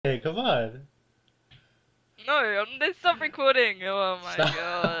Hey, come on. No, they stop recording. Oh my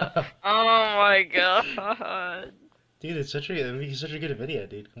god. Stop. Oh my god. Dude, it'd be such a good video,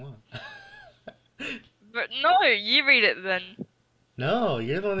 dude. Come on. But no, you read it then. No,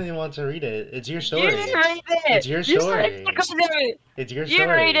 you're the one that wants to read it. It's your You story. read it. It's your You said story. it. It's your You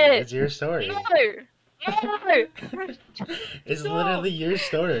read story. it. It's your No. story. No. It's No. literally your I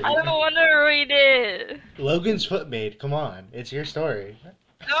story. don't want to read it. Logan's foot maid. Come on. It's your story.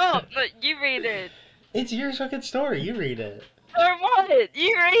 No, no, you read it. It's your fucking story. You read it. I want it.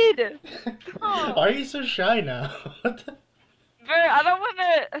 You read it. Why Oh. are you so shy now? Bro, I don't want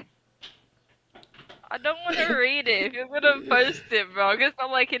to. I don't want to read it. If you're gonna post it, bro, I guess I'm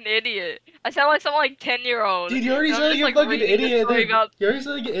like an idiot. I sound like some like 10-year-old. Dude, you already And I'm sound just like a like fucking reading the idiot. story about. You already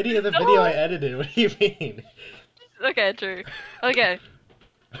sound like an idiot in the video I No. edited. What do you mean? Okay, true. Okay.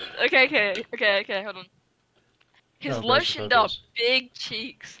 Okay, hold on. His Oh, focus, lotioned up focus. big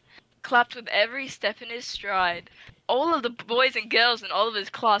cheeks clapped with every step in his stride. All of the boys and girls in all of his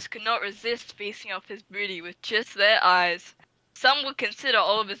class could not resist feasting off his booty with just their eyes. Some would consider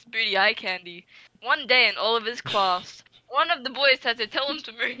all of his booty eye candy. One day in all of his class, one of the boys had to tell him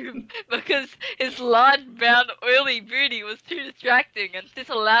to move because his large, brown, oily booty was too distracting and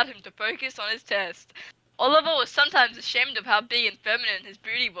disallowed him to focus on his test. Oliver was sometimes ashamed of how big and feminine his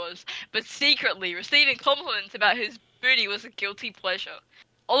booty was, but secretly, receiving compliments about his booty was a guilty pleasure.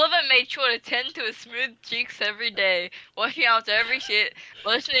 Oliver made sure to tend to his smooth cheeks every day, washing after every shit,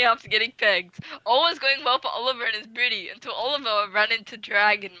 lotioning after getting pegged. All was going well for Oliver and his booty until Oliver ran into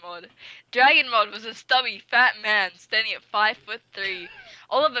Dragon Mod. Dragon Mod was a stubby, fat man standing at 5'3".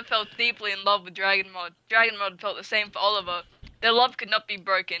 Oliver fell deeply in love with Dragon Mod. Dragon Mod felt the same for Oliver. Their love could not be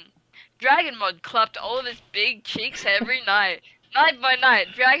broken. Dragon Mod clapped all of his big cheeks every night. Night by night,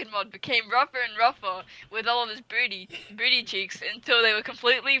 Dragon Mod became rougher and rougher with all of his booty cheeks until they were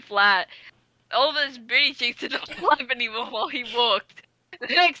completely flat. All of his booty cheeks did not flap anymore while he walked. The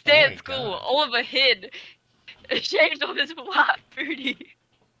next Oh day my at school, god. Oliver hid, ashamed of his flat booty.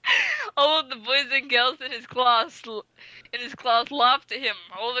 All of the boys and girls in his class laughed at him.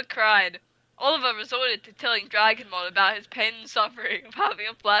 Oliver cried. Oliver resorted to telling Dragon Mod about his pain and suffering of having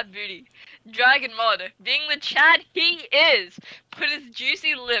a flat booty. Dragon Mod, being the Chad he is, put his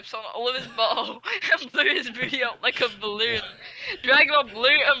juicy lips on Oliver's butthole and blew his booty up like a balloon. Dragon Mod blew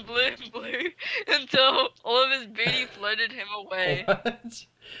and blew and blew until Oliver's booty floated him away. What?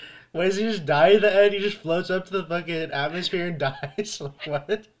 Why does he just die at the end? He just floats up to the fucking atmosphere and dies? Like,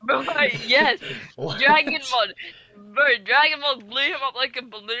 what? Bro, yes, Dragon What? Mod. Bro, Dragon Mod blew him up like a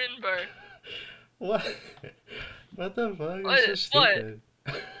balloon, bro. What? What the fuck? What? That's so What? stupid.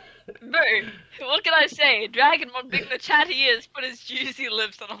 Bro, what can I say? Dragon Mod, being the chat he is, put his juicy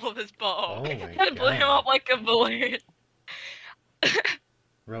lips on all of his butthole Oh my and blew him god. up like a balloon.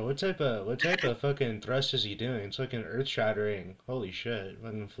 Bro, what type of fucking thrust is he doing? It's like an earth shattering. Holy shit.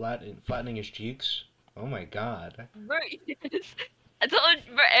 Fucking flattening his cheeks. Oh my god. Bro, yes. I told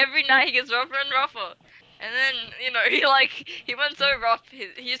him, bro, every night he gets rougher and rougher. And then, he went so rough,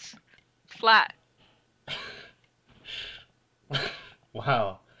 he's flat.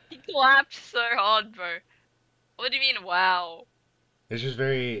 Wow. He clapped so hard, bro. What do you mean, wow? It's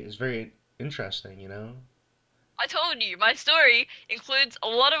very interesting, you know? I told you, my story includes a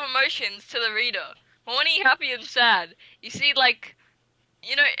lot of emotions to the reader. Horny, happy, and sad. You see, it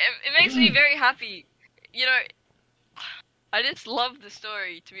makes me very happy. You know, I just love the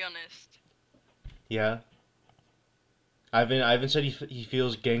story, to be honest. Yeah. Ivan said he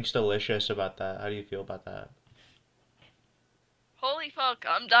feels gangstalicious about that. How do you feel about that? Holy fuck,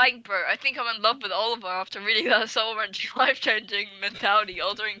 I'm dying, bro. I think I'm in love with Oliver after reading that soul-wrenching, life-changing,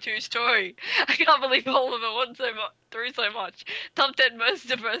 mentality-altering true story. I can't believe Oliver went through so much. Top 10 most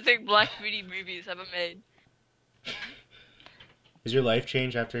depressing Black Beauty movies ever made. Is your life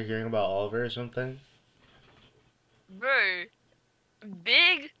changed after hearing about Oliver or something? Bro,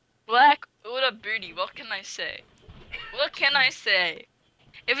 big, black, Uda booty, what can I say? What can I say?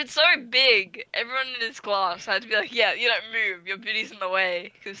 If it's so big, everyone in his class had to be like, yeah, you don't move, your booty's in the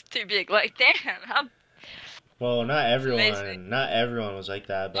way, because it's too big. Like, damn, how Well, amazing. not everyone was like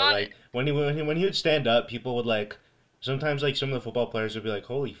that, but Not, like when he would stand up, people would like sometimes like some of the football players would be like,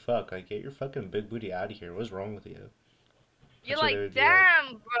 "Holy fuck, like get your fucking big booty out of here. What's wrong with you?" you're That's what they like, would be like. damn,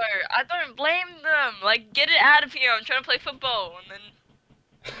 bro, I don't blame them. Like, get it out of here, I'm trying to play football. And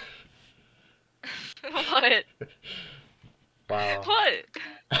then, what? Wow. What?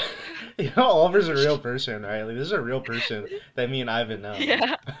 You know, Oliver's a real person, right? Like this is a real person that me and Ivan know.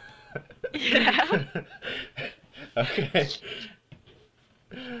 Yeah, yeah. Okay.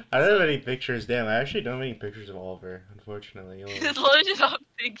 I don't have any pictures. Damn, I actually don't have any pictures of Oliver, unfortunately. It's loaded up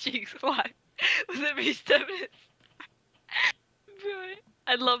big cheeks like with every step in it. Bro,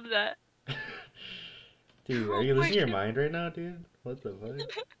 I love that. Dude, are Oh you my losing your God. mind right now, dude? What the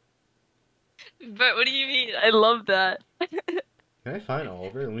fuck? But what do you mean? I love that. Can I find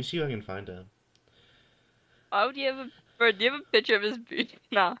Oliver? Let me see if I can find him. Why would you have a bro, do you have a picture of his booty?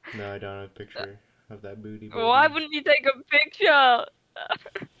 Nah. No, I don't have a picture of that booty, Why baby. wouldn't you take a picture?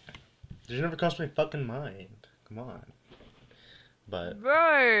 It never crossed my fucking mind. Come on. But,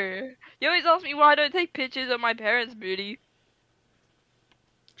 Bro, you always ask me why I don't take pictures of my parents' booty.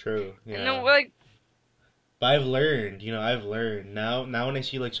 true, And then yeah. we're like, But I've learned, I've learned. Now when I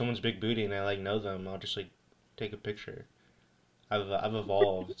see, like, someone's big booty and I, like, know them, I'll just, like, take a picture. I've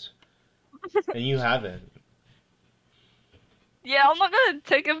evolved. And you haven't. yeah, I'm not gonna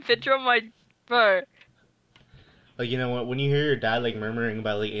take a picture of my bro. Like, when you hear your dad, like, murmuring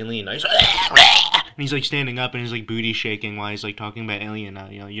about, like, alien night, and he's, like, standing up and his, like, booty shaking while he's, like, talking about alien now,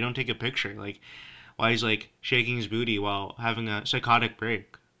 you don't take a picture. Like, why he's, like, shaking his booty while having a psychotic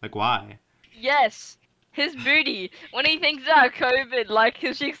break. Like, why? Yes, his booty. When he thinks about COVID, like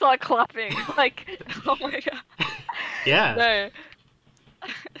his cheeks are clapping. Like, oh my god. Yeah. No.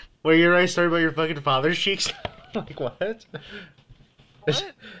 Wait, you're right, story about your fucking father's cheeks? Like, what?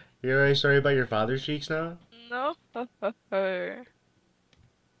 What? You're right, story about your father's cheeks now? No. Why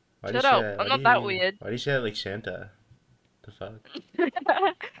do you Shut say up. that? I'm not that weird. Why do you say that like Santa? The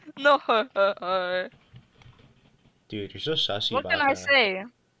fuck? No. Dude, you're so sussy What about can I that. say? I'm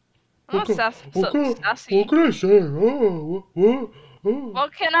not What sassy. can Sassy. I say? Oh.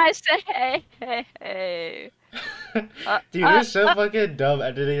 What can I say? Dude, it was so fucking dumb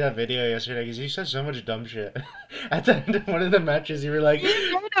editing that video yesterday because you said so much dumb shit. At the end of one of the matches, you were like, You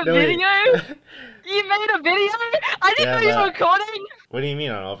made a "No, wait." video? You made a video? I didn't Yeah, know you were but- recording. What do you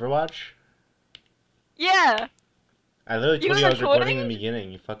mean, on Overwatch? Yeah. I literally You told were you I was recording in recording? the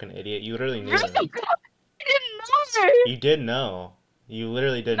beginning, you fucking idiot. You literally knew Really? it. I didn't know. You did know. You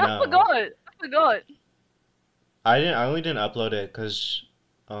literally did No, know. I forgot. I only didn't upload it because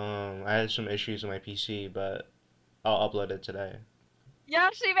I had some issues with my PC, but I'll upload it today. You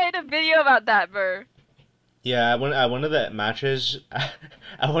actually made a video about that, bro. Yeah, at one of the matches,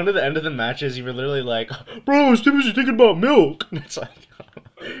 at one of the end of the matches, you were literally like, "Bro, Stevens is thinking about milk." And it's like,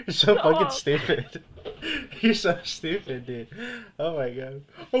 you're so fucking Stop. stupid. You're so stupid, dude. Oh my god,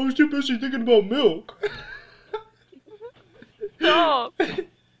 I was too busy thinking about milk. Stop.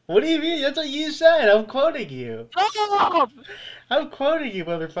 What do you mean? That's what you said. I'm quoting you. Stop. I'm quoting you,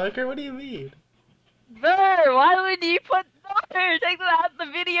 motherfucker. What do you mean? Bro, why would you put no? Take that out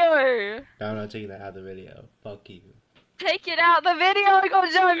the video. No, I'm not taking that out of the video. Fuck you. Take it out the video,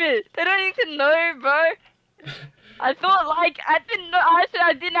 goddammit it. They don't need to know, bro. I thought like I didn't know.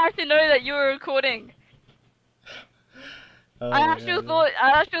 I didn't actually know that you were recording. Oh I my actually God.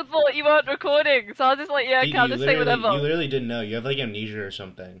 thought you weren't recording. So I was just like, yeah, Dude, okay, I'll just say you whatever. literally didn't know. You have like amnesia or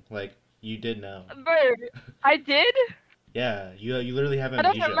something. Like you did know. Bro, I did. Yeah, you literally have I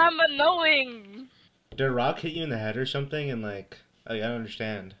don't amnesia. remember knowing. Did a rock hit you in the head or something? And like, I don't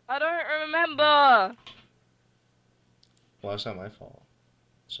understand. I don't remember. Well, it's not my fault.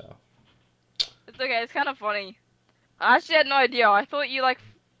 So. It's okay. It's kind of funny. I actually had no idea. I thought you like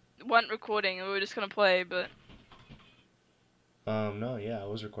weren't recording and we were just gonna play, but No, yeah, I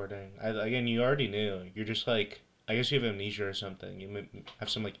was recording. Again, you already knew. You're just like, I guess you have amnesia or something. You have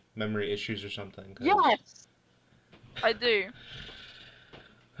some like memory issues or something. yes, I do.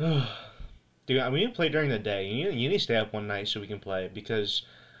 Dude, we need to play during the day. You need to stay up one night so we can play because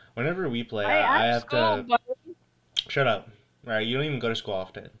whenever we play, I I at have school, to. but Shut up. Right, you don't even go to school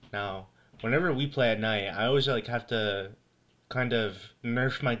often. Now, whenever we play at night, I always like have to kind of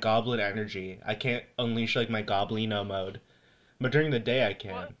nerf my goblin energy. I can't unleash like my goblino mode. But during the day I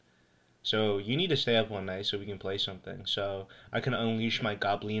can. What? So you need to stay up one night so we can play something. So I can unleash my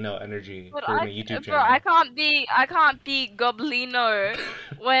goblino energy but for my YouTube bro, channel. I can't be Goblino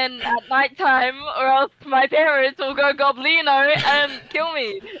when at nighttime, or else my parents will go Goblino and kill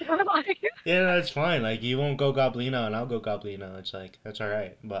me. Like, Yeah, no, it's fine. Like you won't go goblino and I'll go goblino. It's like that's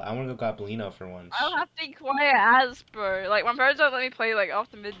alright. But I wanna go goblino for once. I'll have to be quiet as, bro. Like my parents don't let me play like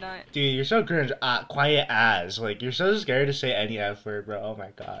after midnight. Dude, you're so cringe. Quiet as. Like, you're so scared to say any F word, bro. Oh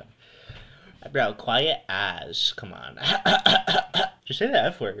my god. Bro, quiet as. Come on. Just say the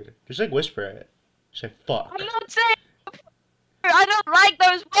F word. Just, like, whisper it. Just say fuck. I'm not saying. I don't like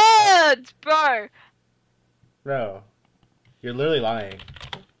those words, bro. Bro, you're literally lying.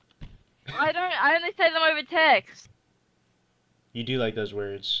 I only say them over text. You do like those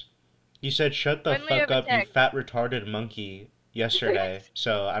words. You said, shut the Only fuck over up, you text. fat retarded monkey. yesterday.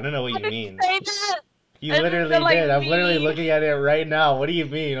 So I don't know what I you didn't mean. say that. You I literally feel like did. I'm literally me. looking at it right now. What do you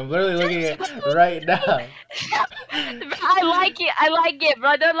mean? I'm literally looking at it right now. I like it. I like it, but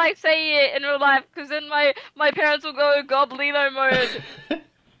I don't like saying it in real life because then my parents will go Goblino mode.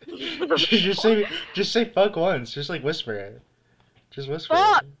 just say fuck once. Just like whisper it. Just whisper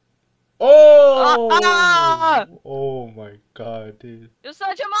Fuck. it. Ah, ah! Oh! Oh my god, dude. You're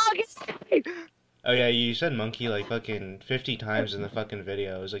such a monkey. Oh yeah, you said monkey like fucking 50 times in the fucking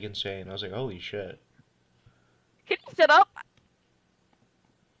video. It was like insane. I was like, holy shit. Can you shut up?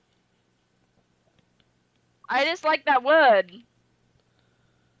 I just like that word.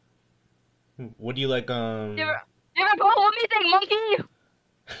 What do you like, You ever call me thing, monkey?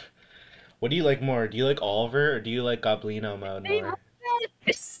 what do you like more? Do you like Oliver or do you like Goblino mode more?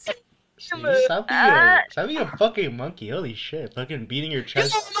 See, stop being a fucking monkey. Holy shit. Fucking beating your You're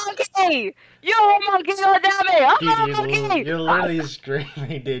chest. a monkey! You're a monkey, goddammit! I'm a monkey! You're literally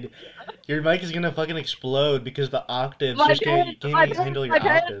screaming, dude. Your mic is gonna fucking explode because the octaves My just can't parents- even handle your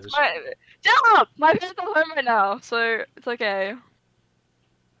octaves. Shut up! My parents are home right now, so it's okay.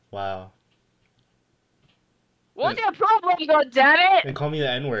 Wow. What's your problem, goddammit? And call me the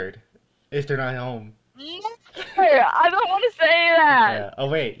N-word if they're not home. No, I don't want to say that. Yeah. Oh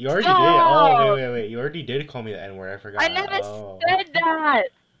wait, you already Stop. did. Oh wait. You already did call me the N-word. I forgot. I never Oh. said that.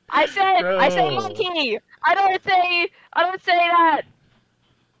 I said Bro. monkey. I don't say that.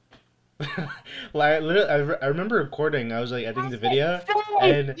 Like literally, I remember recording. I was like editing the video, Say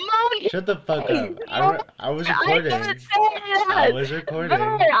and monkey. shut the fuck up. I was I recording. didn't say that. I was recording.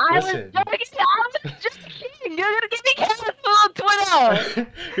 Bro, I Listen. was just kidding. You're gonna get me canceled on Twitter.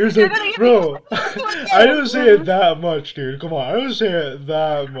 You're You're like, gonna get bro, me canceled on I don't say it Twitter. that much, dude. Come on, I don't say it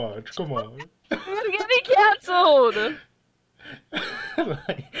that much. Come on. You're gonna get me canceled.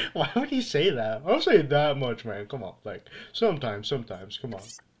 Like, why would you say that? I don't say it that much, man. Come on, like sometimes. Come on.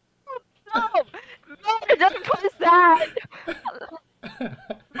 No, don't post that.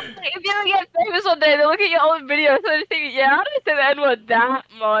 If you ever get famous one day, they look at your old videos and they think, yeah, I don't say the N-word that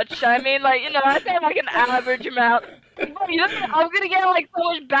much. I mean, like, you know, I say like an average amount. Bro, you know, I'm gonna get like so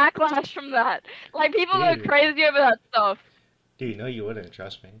much backlash from that. Like, people go Dude. crazy over that stuff. Dude, no, you wouldn't.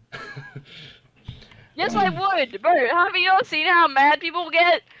 Trust me. Yes, I would, bro. Have you not seen how mad people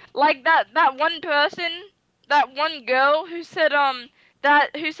get? Like that one person, that one girl who said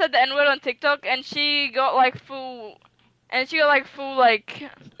who said the N-word on TikTok, and she got like full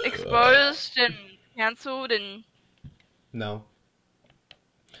exposed and cancelled and. No.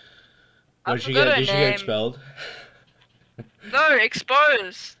 I Did she forgot her get name. expelled? No,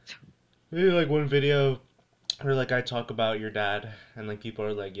 exposed. Maybe like one video where like I talk about your dad and like people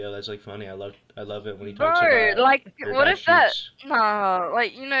are like, yo, that's like funny. I love it when he talks Bro, about like, your what dad if that? shoots. Nah,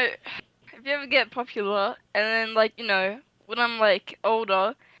 like, you know, if you ever get popular, and then, like, you know, when I'm, like,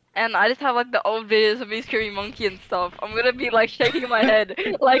 older, and I just have, like, the old videos of me screaming monkey and stuff, I'm gonna be, like, shaking my head.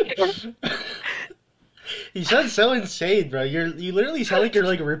 Like, You sound so insane, bro. You literally sound like you're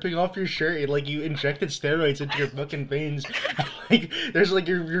like ripping off your shirt and like you injected steroids into your fucking veins. Like there's like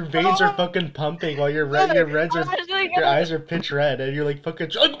your veins are fucking pumping while your I'm actually your eyes are pitch red and you're like fucking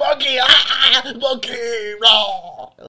monkey, monkey, no.